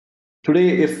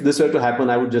Today, if this were to happen,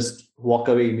 I would just walk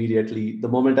away immediately the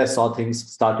moment I saw things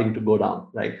starting to go down,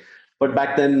 right? But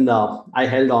back then, I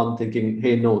held on thinking,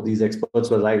 hey, no, these experts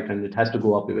were right and it has to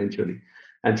go up eventually.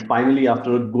 And finally,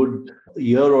 after a good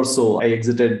year or so, I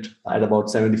exited at about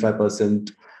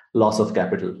 75% loss of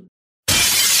capital.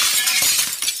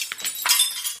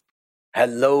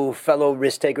 Hello, fellow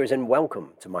risk takers, and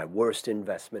welcome to my worst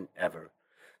investment ever.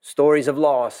 Stories of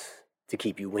loss to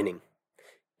keep you winning.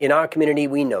 In our community,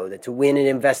 we know that to win in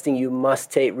investing, you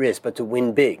must take risk, but to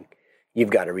win big,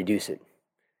 you've got to reduce it.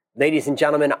 Ladies and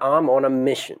gentlemen, I'm on a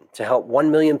mission to help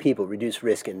 1 million people reduce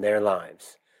risk in their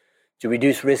lives. To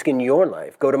reduce risk in your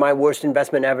life, go to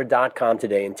myworstinvestmentever.com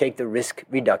today and take the risk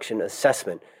reduction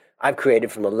assessment I've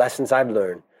created from the lessons I've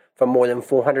learned from more than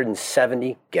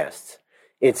 470 guests.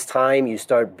 It's time you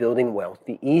start building wealth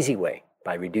the easy way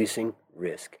by reducing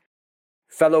risk.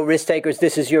 Fellow risk takers,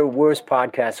 this is your worst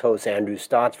podcast host, Andrew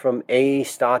Stotz from A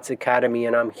Stotz Academy,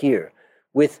 and I'm here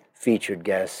with featured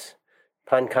guests,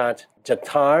 Pankaj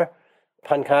Jattar.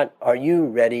 Pankaj, are you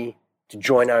ready to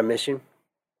join our mission?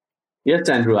 Yes,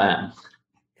 Andrew, I am.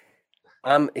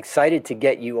 I'm excited to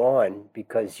get you on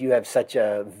because you have such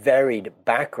a varied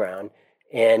background,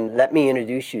 and let me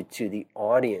introduce you to the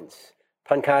audience.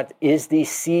 Pankaj is the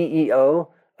CEO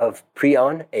of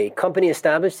Prion, a company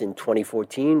established in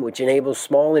 2014, which enables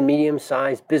small and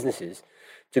medium-sized businesses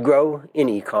to grow in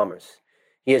e-commerce.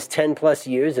 He has 10 plus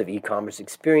years of e-commerce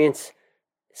experience,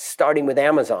 starting with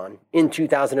Amazon in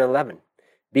 2011.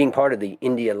 Being part of the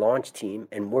India launch team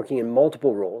and working in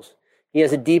multiple roles, he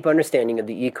has a deep understanding of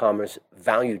the e-commerce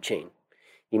value chain.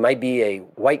 He might be a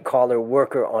white-collar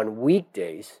worker on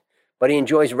weekdays, but he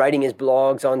enjoys writing his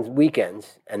blogs on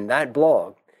weekends, and that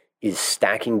blog is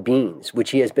Stacking Beans,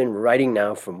 which he has been writing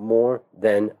now for more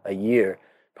than a year.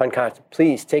 Pankaj,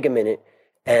 please take a minute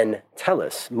and tell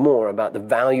us more about the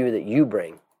value that you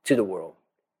bring to the world.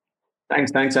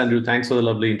 Thanks, Andrew. Thanks for the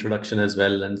lovely introduction as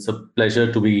well. And it's a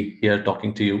pleasure to be here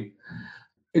talking to you.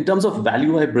 In terms of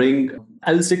value I bring,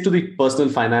 I'll stick to the personal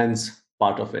finance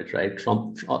part of it, right?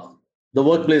 From the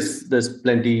workplace, there's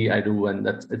plenty I do, and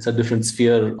it's a different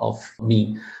sphere of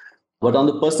me. But on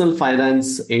the personal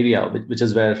finance area, which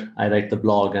is where I write the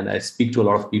blog and I speak to a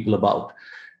lot of people about,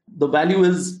 the value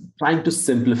is trying to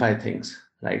simplify things,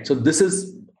 right? So this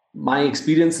is my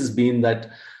experience has been that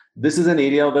this is an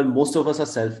area where most of us are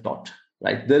self-taught,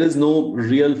 right? There is no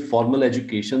real formal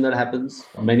education that happens.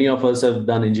 Many of us have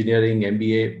done engineering,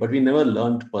 MBA, but we never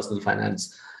learned personal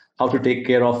finance, how to take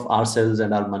care of ourselves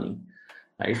and our money,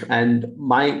 right? And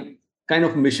my kind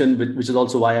of mission, which is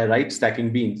also why I write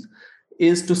Stacking Beans,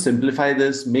 is to simplify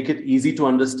this, make it easy to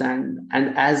understand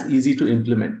and as easy to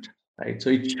implement, right?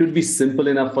 So it should be simple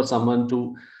enough for someone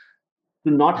to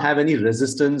not have any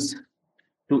resistance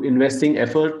to investing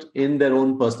effort in their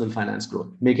own personal finance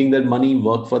growth, making their money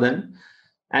work for them.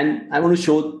 And I want to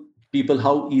show people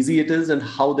how easy it is and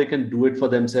how they can do it for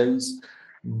themselves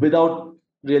without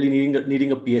really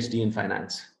needing a PhD in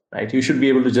finance, right? You should be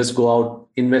able to just go out,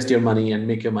 invest your money and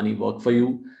make your money work for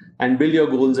you and build your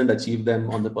goals and achieve them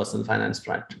on the personal finance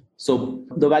front. So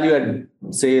the value I'd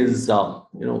say is,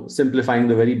 simplifying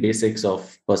the very basics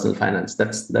of personal finance.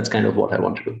 That's kind of what I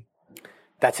want to do.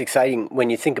 That's exciting.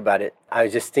 When you think about it, I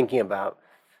was just thinking about,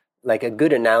 like, a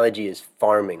good analogy is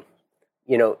farming.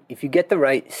 You know, if you get the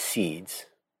right seeds,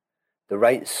 the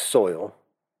right soil,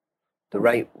 the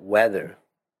right weather,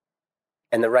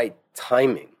 and the right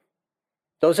timing,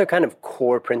 those are kind of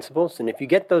core principles. And if you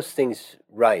get those things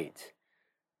right,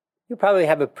 you probably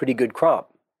have a pretty good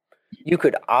crop. You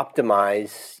could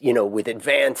optimize, with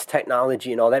advanced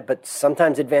technology and all that, but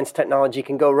sometimes advanced technology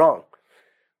can go wrong.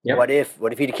 Yep. What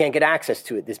if you can't get access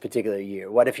to it this particular year?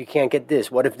 What if you can't get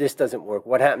this? What if this doesn't work?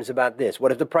 What happens about this?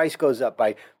 What if the price goes up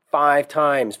by 5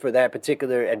 times for that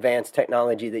particular advanced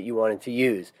technology that you wanted to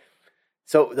use?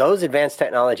 So those advanced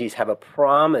technologies have a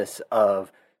promise of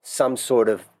some sort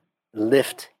of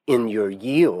lift in your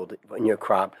yield, in your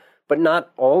crop, but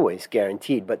not always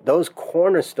guaranteed. But those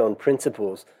cornerstone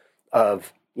principles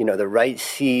of, the right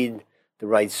seed, the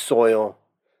right soil,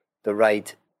 the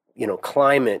right,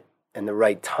 climate, and the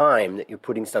right time that you're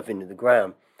putting stuff into the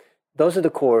ground, those are the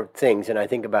core things. And I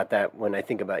think about that when I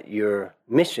think about your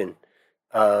mission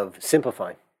of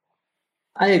simplifying.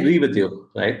 I agree with you,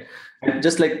 right? And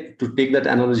just like to take that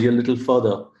analogy a little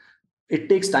further, it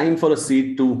takes time for a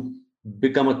seed to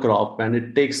become a crop, and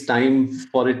it takes time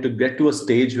for it to get to a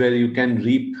stage where you can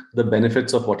reap the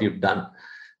benefits of what you've done,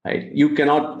 right? You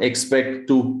cannot expect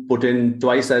to put in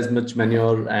twice as much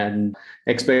manure and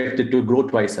expect it to grow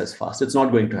twice as fast. It's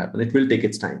not going to happen. It will take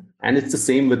its time. And it's the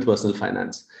same with personal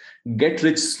finance. get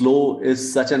rich slow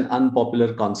is such an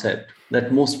unpopular concept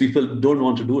that most people don't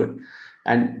want to do it.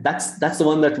 And that's the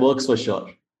one that works for sure.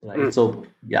 Right. So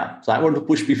yeah. So I want to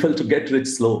push people to get rich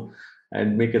slow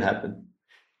and make it happen.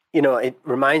 It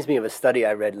reminds me of a study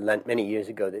I read many years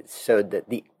ago that showed that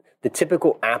the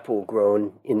typical apple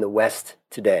grown in the West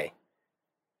today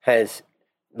has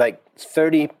like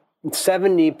 30,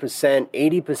 70%,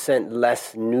 80%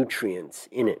 less nutrients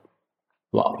in it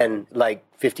than like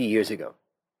 50 years ago.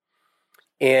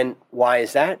 And why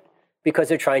is that? Because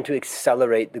they're trying to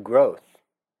accelerate the growth.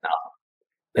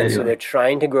 And so they're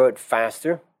trying to grow it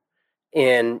faster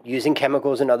and using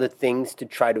chemicals and other things to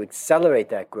try to accelerate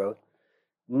that growth.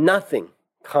 Nothing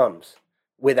comes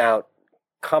without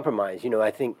compromise.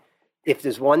 I think if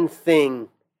there's one thing,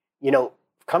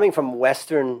 coming from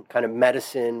Western kind of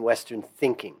medicine, Western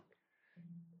thinking,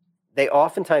 they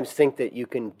oftentimes think that you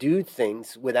can do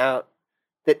things without,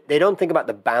 that they don't think about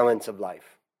the balance of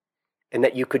life and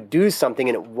that you could do something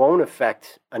and it won't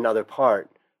affect another part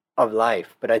of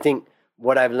life. But I think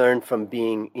what I've learned from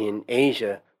being in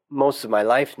Asia most of my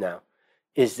life now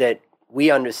is that we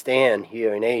understand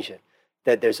here in Asia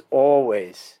that there's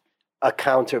always a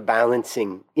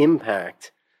counterbalancing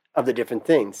impact of the different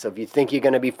things. So if you think you're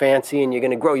going to be fancy and you're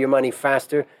going to grow your money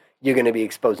faster, you're going to be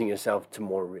exposing yourself to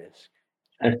more risk.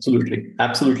 Absolutely.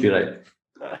 Absolutely right.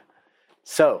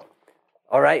 So,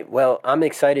 all right. Well, I'm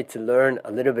excited to learn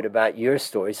a little bit about your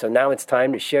story. So now it's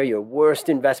time to share your worst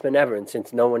investment ever. And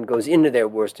since no one goes into their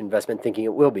worst investment thinking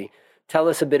it will be, tell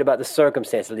us a bit about the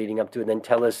circumstances leading up to it, and then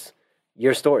tell us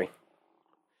your story.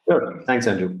 Sure. Thanks,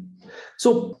 Andrew.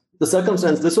 So the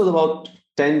circumstance, this was about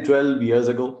 10, 12 years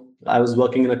ago. I was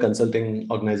working in a consulting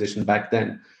organization back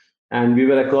then, and we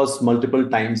were across multiple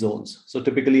time zones. So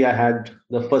typically I had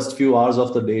the first few hours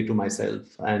of the day to myself,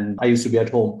 and I used to be at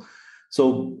home.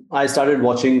 So I started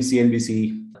watching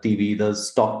CNBC TV, the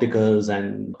stock tickers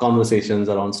and conversations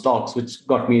around stocks, which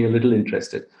got me a little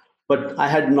interested. But I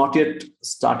had not yet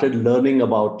started learning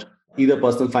about either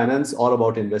personal finance or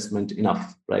about investment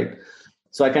enough, right?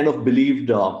 So I kind of believed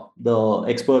the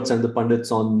experts and the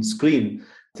pundits on screen,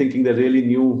 thinking they really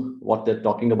knew what they're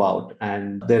talking about,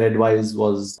 and their advice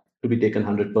was to be taken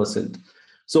 100%.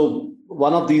 So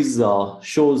one of these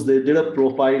shows, they did a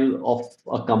profile of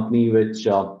a company which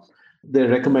they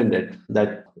recommended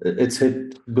that it's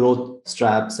hit growth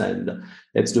straps and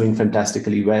it's doing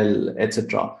fantastically well,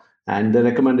 etc. And they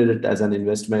recommended it as an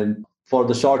investment for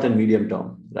the short and medium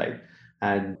term, right?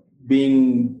 And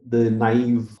being the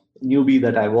naive newbie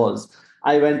that I was,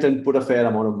 I went and put a fair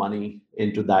amount of money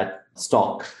into that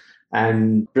stock.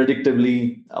 And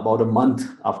predictably, about a month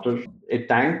after, it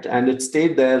tanked and it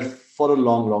stayed there for a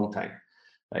long, long time,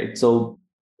 right? So,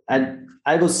 and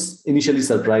I was initially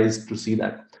surprised to see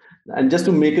that. And just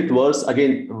to make it worse,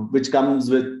 again, which comes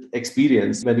with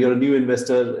experience, when you're a new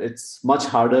investor, it's much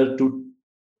harder to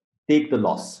take the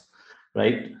loss,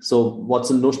 right? So what's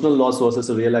a notional loss versus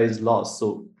a realized loss?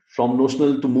 So from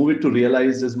notional to move it to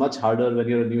realized is much harder when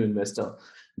you're a new investor.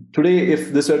 Today,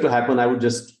 if this were to happen, I would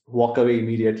just walk away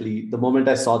immediately the moment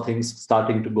I saw things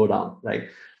starting to go down, right?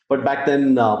 But back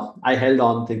then, I held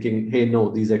on thinking, hey, no,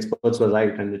 these experts were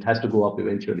right and it has to go up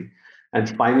eventually. And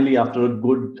finally, after a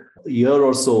good year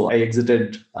or so, I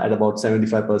exited at about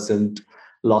 75%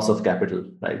 loss of capital,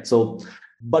 right? So,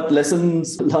 but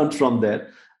lessons learned from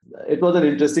there. It was an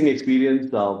interesting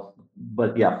experience,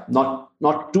 but yeah,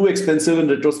 not too expensive in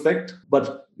retrospect,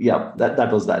 but yeah,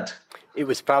 that was that. It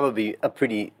was probably a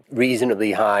pretty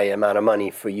reasonably high amount of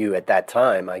money for you at that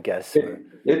time, I guess.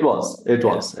 It was. It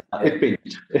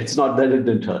pinched. It's not that it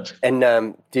didn't hurt.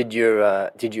 And did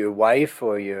your wife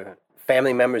or your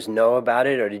family members know about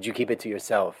it, or did you keep it to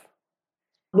yourself?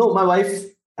 No, my wife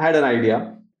had an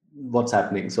idea what's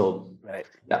happening. So right.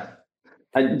 Yeah,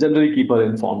 I generally keep her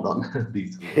informed on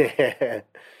these.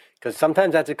 Because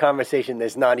sometimes that's a conversation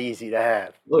that's not easy to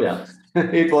have. Oh, yeah.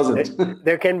 It wasn't.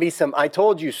 There can be some I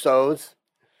told you so's,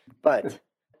 but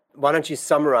why don't you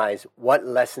summarize what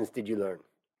lessons did you learn?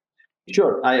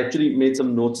 Sure. I actually made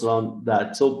some notes around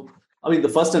that. So, I mean, the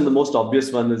first and the most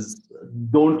obvious one is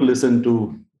don't listen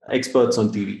to experts on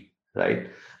TV, right?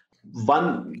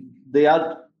 One, they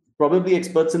are probably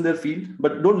experts in their field,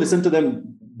 but don't listen to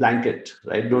them blanket,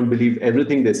 right? Don't believe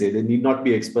everything they say. They need not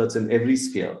be experts in every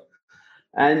sphere.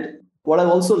 And what I've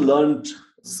also learned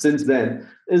since then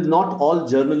is not all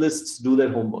journalists do their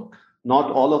homework.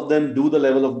 Not all of them do the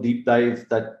level of deep dive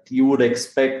that you would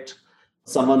expect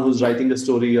someone who's writing a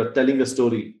story or telling a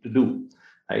story to do,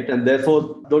 right? And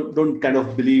therefore, don't kind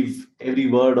of believe every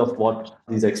word of what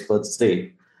these experts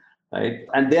say, right?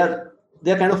 And they're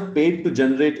kind of paid to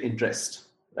generate interest,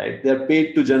 right? They're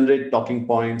paid to generate talking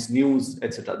points, news,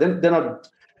 etc. They're not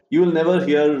you will never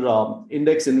hear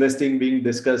index investing being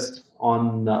discussed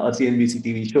on a CNBC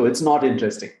TV show. It's not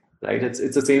interesting, right?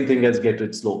 It's the same thing as get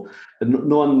rich slow.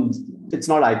 No one, it's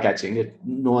not eye catching.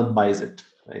 No one buys it,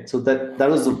 right? So that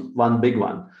was the one big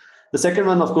one. The second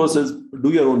one, of course, is do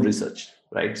your own research,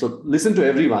 right? So listen to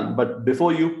everyone, but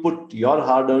before you put your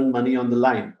hard-earned money on the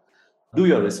line, do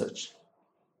your research,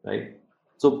 right?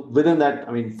 So within that,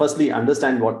 I mean, firstly,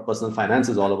 understand what personal finance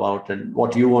is all about and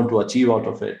what you want to achieve out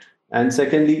of it. And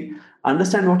secondly,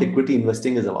 understand what equity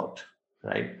investing is about,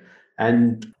 right?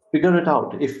 And figure it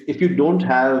out. If you don't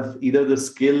have either the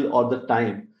skill or the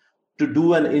time to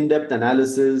do an in-depth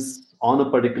analysis on a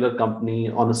particular company,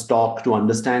 on a stock to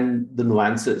understand the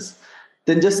nuances,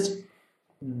 then just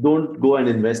don't go and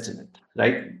invest in it,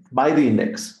 right? Buy the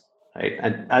index, right?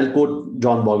 And I'll quote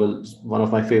John Bogle, one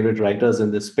of my favorite writers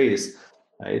in this space,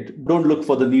 right? Don't look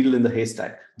for the needle in the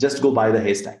haystack. Just go buy the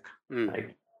haystack,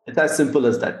 right? It's as simple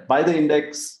as that. Buy the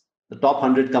index. The top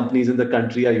 100 companies in the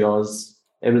country are yours.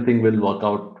 Everything will work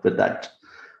out with that,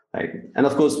 right? And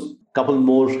of course, a couple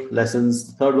more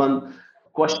lessons. The third one,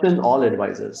 question all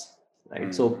advisors,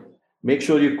 right? So make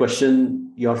sure you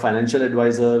question your financial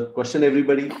advisor, question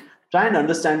everybody, try and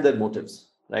understand their motives,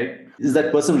 right? Is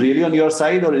that person really on your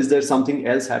side, or is there something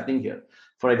else happening here?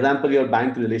 For example, your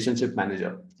bank relationship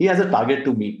manager, he has a target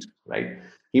to meet, right?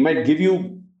 He might give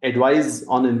you advice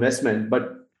on investment,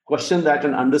 but question that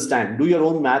and understand, do your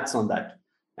own maths on that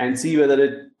and see whether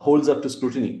it holds up to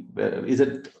scrutiny. Is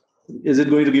it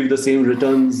going to give the same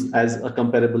returns as a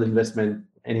comparable investment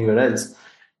anywhere else?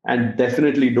 And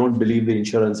definitely don't believe the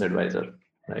insurance advisor,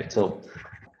 right? So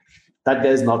that guy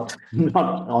is not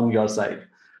on your side.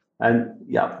 And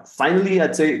yeah, finally,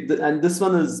 I'd say, and this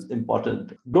one is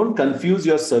important, don't confuse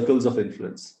your circles of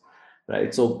influence,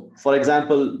 right? So for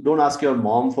example, don't ask your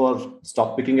mom for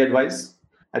stock picking advice.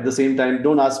 At the same time,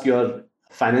 don't ask your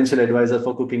financial advisor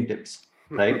for cooking tips,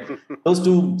 right? Those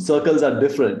two circles are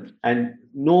different, and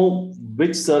know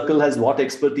which circle has what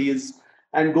expertise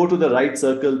and go to the right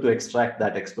circle to extract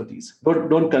that expertise.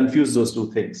 Don't confuse those two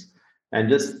things, and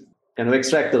just kind of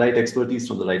extract the right expertise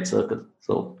from the right circle.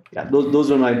 So yeah,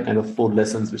 those are my kind of 4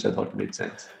 lessons which I thought made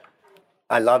sense.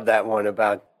 I love that one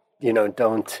about,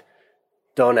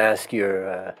 don't ask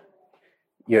your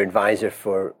advisor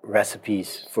for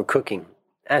recipes for cooking.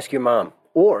 Ask your mom,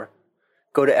 or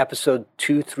go to episode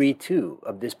 232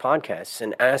 of this podcast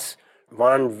and ask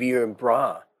Ranveer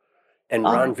Brar. And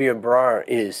Ranveer Brar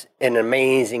is an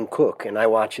amazing cook, and I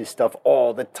watch his stuff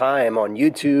all the time on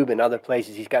YouTube and other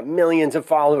places. He's got millions of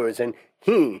followers, and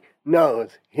he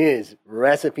knows his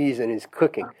recipes and his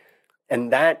cooking.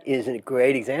 And that is a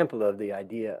great example of the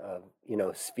idea of,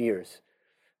 spheres.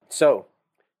 So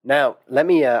now let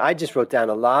me, I just wrote down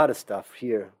a lot of stuff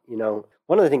here.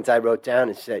 One of the things I wrote down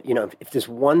is that, if there's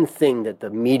one thing that the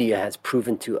media has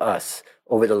proven to us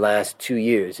over the last 2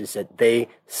 years is that they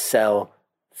sell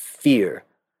fear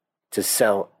to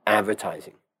sell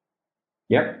advertising.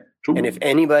 Yeah, true. And if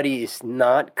anybody is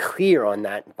not clear on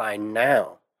that by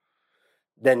now,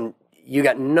 then you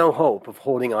got no hope of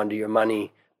holding on to your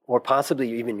money or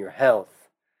possibly even your health.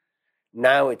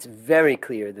 Now it's very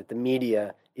clear that the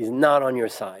media is not on your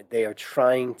side. They are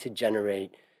trying to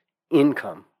generate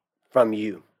income from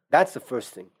you. That's the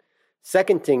first thing.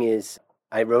 Second thing is,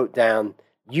 I wrote down,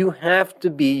 you have to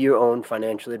be your own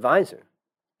financial advisor.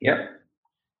 Yeah.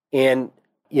 And,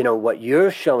 what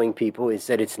you're showing people is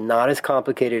that it's not as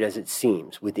complicated as it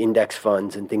seems with index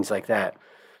funds and things like that.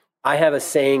 I have a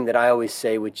saying that I always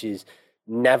say, which is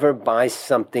never buy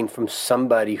something from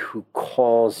somebody who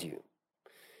calls you.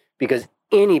 Because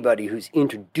anybody who's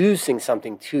introducing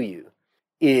something to you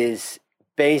is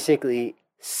basically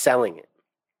selling it.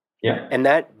 Yeah. And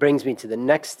that brings me to the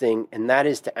next thing, and that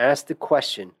is to ask the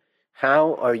question,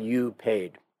 how are you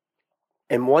paid?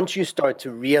 And once you start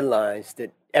to realize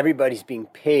that everybody's being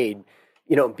paid,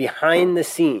 behind the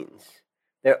scenes,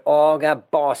 they're all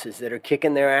got bosses that are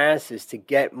kicking their asses to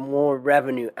get more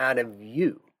revenue out of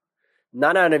you,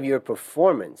 not out of your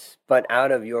performance, but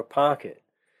out of your pocket.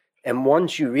 And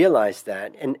once you realize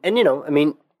that, and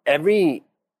every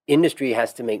industry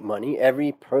has to make money.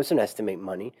 Every person has to make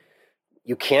money.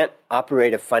 You can't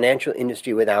operate a financial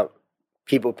industry without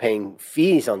people paying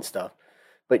fees on stuff.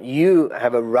 But you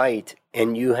have a right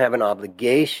and you have an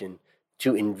obligation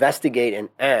to investigate and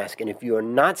ask. And if you are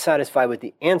not satisfied with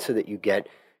the answer that you get,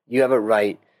 you have a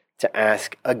right to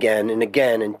ask again and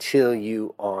again until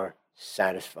you are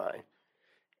satisfied.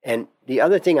 And the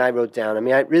other thing I wrote down,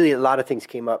 a lot of things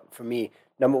came up for me.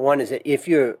 Number one is that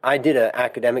I did an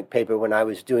academic paper when I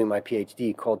was doing my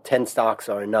PhD called 10 Stocks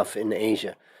Are Enough in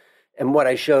Asia. And what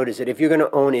I showed is that if you're going to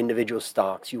own individual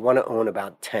stocks, you want to own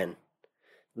about 10.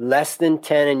 Less than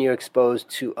 10 and you're exposed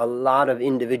to a lot of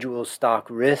individual stock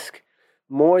risk.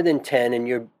 More than 10 and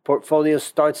your portfolio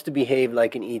starts to behave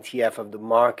like an ETF of the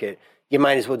market, you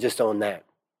might as well just own that.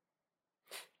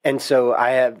 And so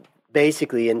I have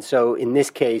basically, and so in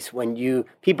this case, when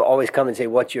people always come and say,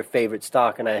 what's your favorite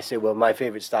stock? And I say, well, my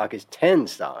favorite stock is 10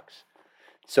 stocks.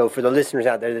 So for the listeners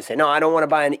out there that say, no, I don't want to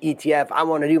buy an ETF, I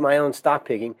want to do my own stock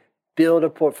picking, build a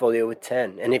portfolio with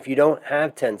 10. And if you don't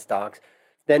have 10 stocks,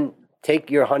 then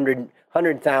take your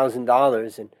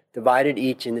 $100,000 and divide it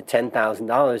each into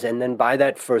 $10,000 and then buy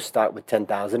that first stock with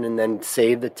 10,000 and then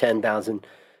save the 10,000,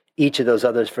 each of those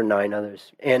others for 9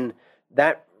 others. And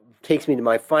that takes me to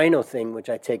my final thing, which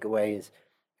I take away is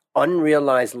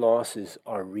unrealized losses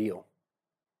are real.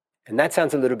 And that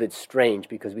sounds a little bit strange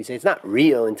because we say it's not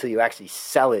real until you actually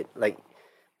sell it.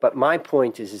 But my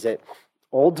point is that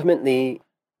ultimately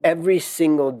every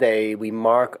single day we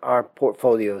mark our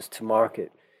portfolios to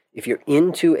market. If you're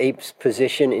into a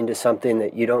position into something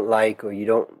that you don't like or you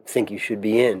don't think you should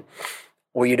be in,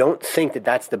 or you don't think that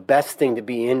that's the best thing to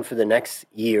be in for the next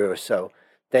year or so,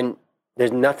 then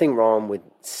there's nothing wrong with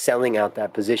selling out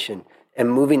that position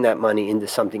and moving that money into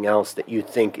something else that you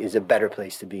think is a better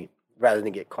place to be rather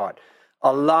than get caught.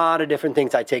 A lot of different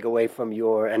things I take away from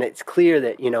and it's clear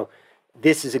that,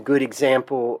 this is a good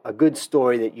example, a good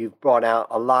story that you've brought out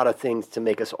a lot of things to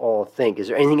make us all think. Is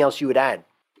there anything else you would add?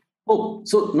 Oh,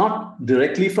 so not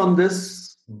directly from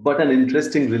this, but an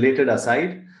interesting related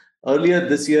aside. Earlier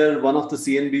this year, one of the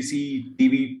CNBC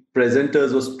TV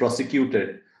presenters was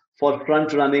prosecuted for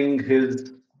front-running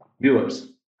his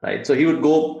viewers, right? So he would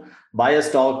go buy a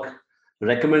stock,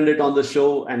 recommend it on the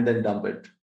show, and then dump it.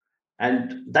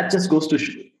 And that just goes to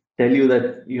tell you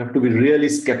that you have to be really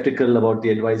skeptical about the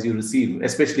advice you receive,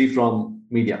 especially from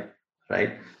media,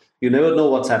 right? You never know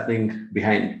what's happening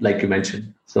behind, like you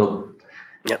mentioned. So,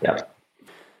 yeah.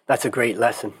 That's a great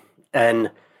lesson. And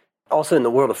also in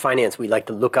the world of finance, we like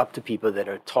to look up to people that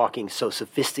are talking so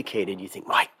sophisticated. You think,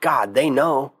 my God, they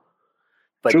know.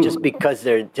 But True. just because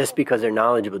they're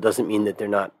knowledgeable doesn't mean that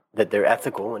they're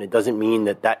ethical, and it doesn't mean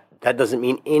that doesn't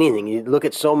mean anything. You look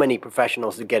at so many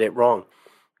professionals that get it wrong.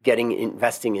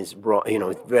 Investing is wrong,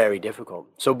 it's very difficult.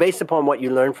 So based upon what you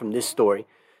learned from this story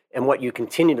and what you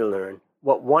continue to learn,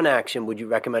 what one action would you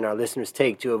recommend our listeners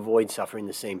take to avoid suffering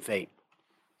the same fate?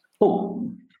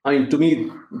 Oh, I mean, to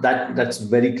me, that's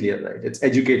very clear, right? It's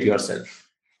educate yourself.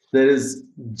 There is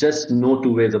just no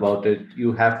two ways about it.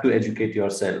 You have to educate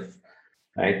yourself,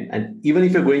 right? And even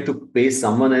if you're going to pay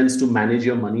someone else to manage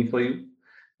your money for you,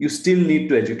 you still need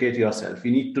to educate yourself.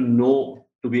 You need to know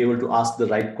to be able to ask the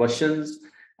right questions,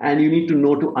 and you need to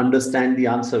know to understand the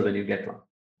answer when you get one,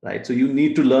 right? So you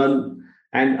need to learn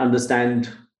and understand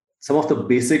some of the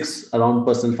basics around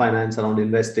personal finance, around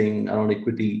investing, around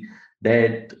equity,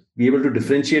 debt, be able to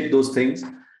differentiate those things,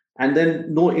 and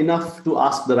then know enough to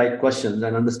ask the right questions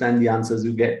and understand the answers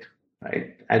you get,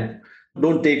 right? And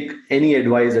don't take any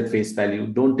advice at face value.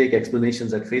 Don't take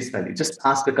explanations at face value. Just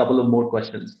ask a couple of more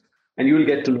questions and you will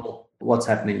get to know what's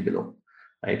happening below,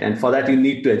 right? And for that, you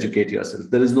need to educate yourself.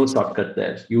 There is no shortcut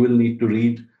there. You will need to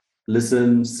read,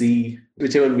 listen, see,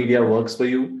 whichever media works for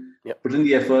you. Yep. Put in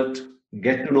the effort,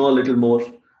 get to know a little more,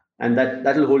 and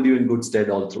that will hold you in good stead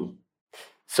all through.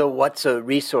 So what's a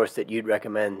resource that you'd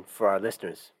recommend for our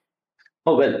listeners?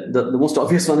 Oh, well, the most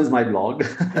obvious one is my blog.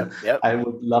 Yep. I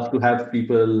would love to have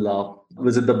people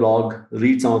visit the blog,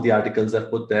 read some of the articles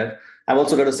I've put there. I've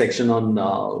also got a section on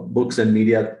books and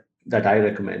media that I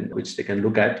recommend, which they can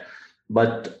look at.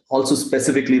 But also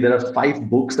specifically, there are 5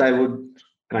 books I would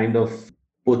kind of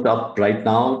put up right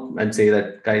now and say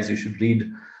that, guys, you should read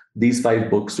these 5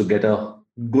 books to get a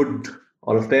good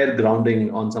or a fair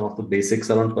grounding on some of the basics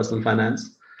around personal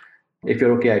finance. If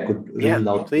you're okay, I could read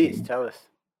out. Please tell us.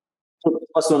 So the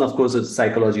first one, of course, is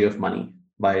Psychology of Money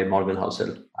by Morgan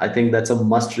Housel. I think that's a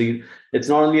must read. It's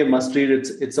not only a must read,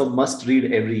 it's a must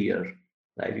read every year,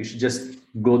 right? You should just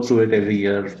go through it every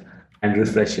year and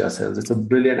refresh yourselves. It's a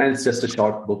brilliant, and it's just a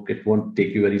short book. It won't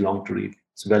take you very long to read.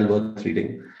 It's well worth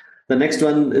reading. The next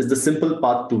one is The Simple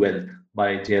Path to Wealth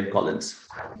by J.L. Collins.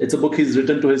 It's a book he's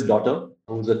written to his daughter,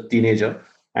 who's a teenager,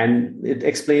 and it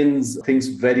explains things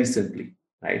very simply,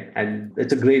 right? And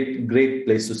it's a great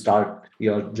place to start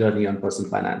your journey on personal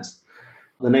finance.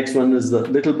 The next one is The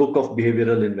Little Book of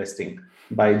Behavioral Investing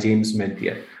by James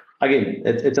Mentier. Again,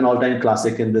 it's an all-time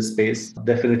classic in this space,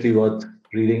 definitely worth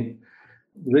reading.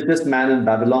 Richest Man in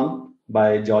Babylon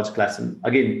by George Clason.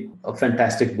 Again, a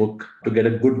fantastic book to get a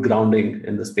good grounding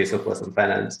in the space of personal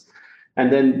finance.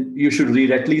 And then you should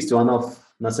read at least one of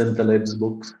Nassim Taleb's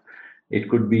books. It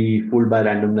could be Fooled by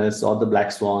Randomness or The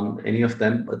Black Swan, any of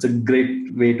them. It's a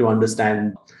great way to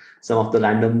understand some of the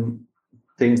random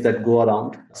things that go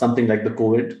around, something like the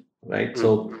COVID, right? So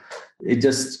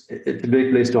it's a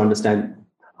great place to understand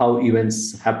how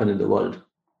events happen in the world.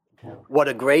 What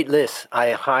a great list.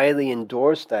 I highly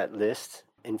endorse that list.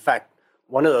 In fact,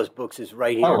 one of those books is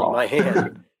right here in my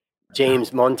hand.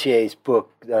 James Montier's book,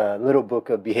 Little Book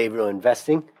of Behavioral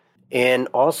Investing. And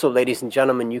also, ladies and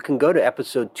gentlemen, you can go to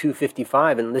episode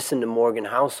 255 and listen to Morgan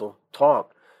Housel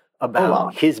talk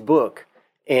about his book.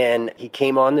 And he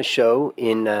came on the show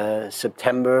in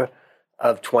September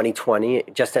of 2020,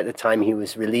 just at the time he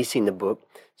was releasing the book.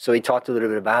 So he talked a little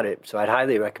bit about it. So I'd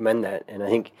highly recommend that. And I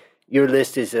think your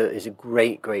list is a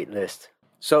great, great list.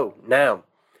 So now,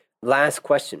 last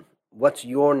question. What's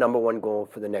your number one goal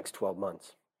for the next 12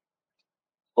 months?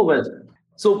 Oh, well,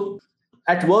 so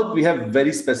at work, we have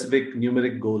very specific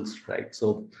numeric goals, right?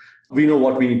 So we know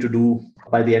what we need to do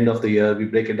by the end of the year. We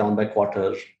break it down by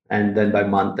quarter and then by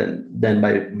month and then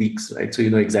by weeks, right? So you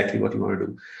know exactly what you want to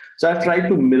do. So I've tried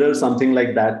to mirror something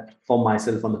like that for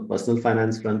myself on the personal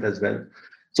finance front as well.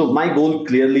 So my goal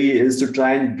clearly is to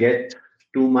try and get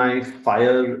to my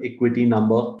FIRE equity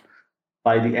number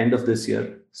by the end of this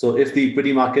year. So if the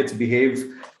equity markets behave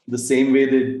the same way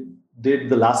they did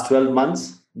the last 12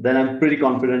 months, then I'm pretty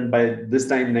confident by this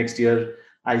time next year,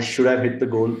 I should have hit the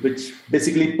goal, which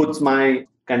basically puts my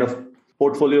kind of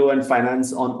portfolio and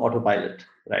finance on autopilot,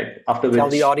 right? Tell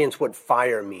the audience what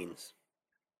FIRE means.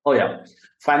 Oh, yeah.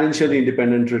 Financially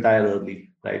independent, retire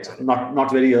early, right?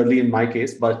 Not very early in my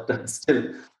case, but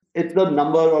still, it's the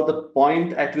number or the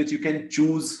point at which you can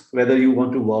choose whether you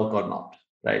want to work or not,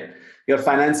 right? Your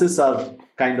finances are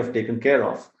kind of taken care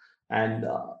of. And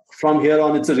from here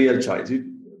on, it's a real choice.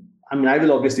 I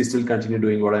will obviously still continue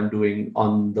doing what I'm doing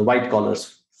on the white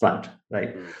collars front,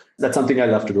 right? That's something I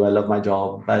love to do. I love my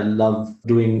job. I love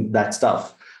doing that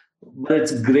stuff. But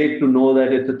it's great to know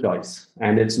that it's a choice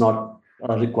and it's not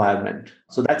a requirement.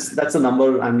 So that's a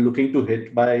number I'm looking to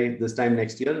hit by this time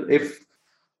next year if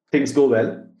things go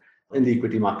well in the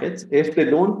equity markets. If they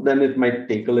don't, then it might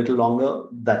take a little longer.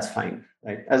 That's fine,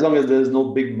 right? As long as there is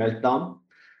no big meltdown.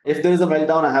 If there is a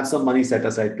meltdown, I have some money set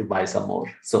aside to buy some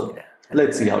more. So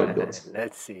let's see how it goes.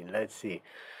 Let's see.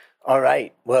 All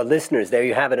right. Well, listeners, there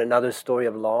you have it. Another story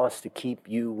of loss to keep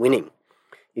you winning.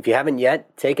 If you haven't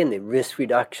yet taken the risk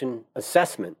reduction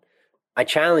assessment, I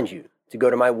challenge you to go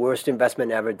to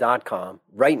myworstinvestmentever.com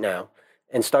right now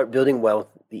and start building wealth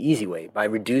the easy way by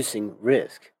reducing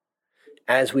risk.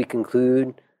 As we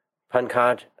conclude,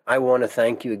 Pankaj, I want to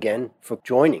thank you again for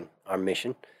joining our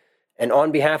mission. And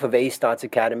on behalf of A Stotz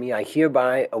Academy, I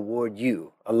hereby award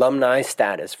you alumni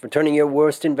status for turning your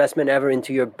worst investment ever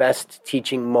into your best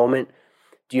teaching moment.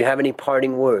 Do you have any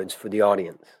parting words for the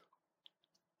audience?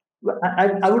 Well,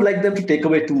 I would like them to take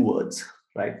away two words,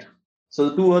 right? So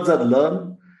the two words are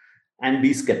learn and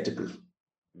be skeptical.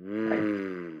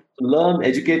 Right? So learn,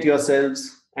 educate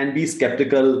yourselves, and be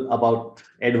skeptical about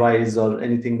advice or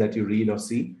anything that you read or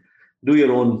see. Do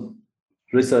your own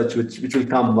research, which will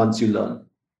come once you learn.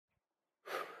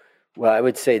 Well, I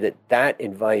would say that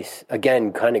advice,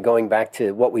 again, kind of going back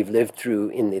to what we've lived through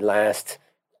in the last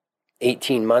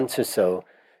 18 months or so,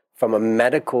 from a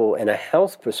medical and a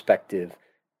health perspective,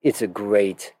 it's a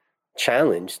great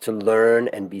challenge to learn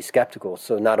and be skeptical.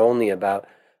 So not only about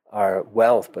our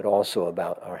wealth, but also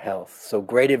about our health. So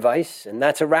great advice. And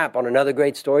that's a wrap on another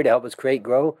great story to help us create,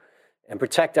 grow, and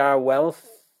protect our wealth.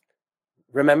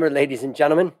 Remember, ladies and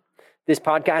gentlemen, this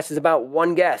podcast is about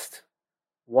one guest,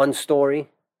 one story,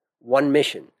 one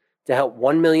mission to help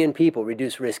 1 million people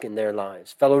reduce risk in their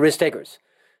lives. Fellow risk takers,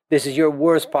 this is your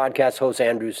worst podcast host,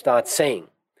 Andrew Stotz, saying,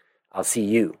 I'll see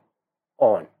you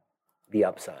on the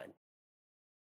upside.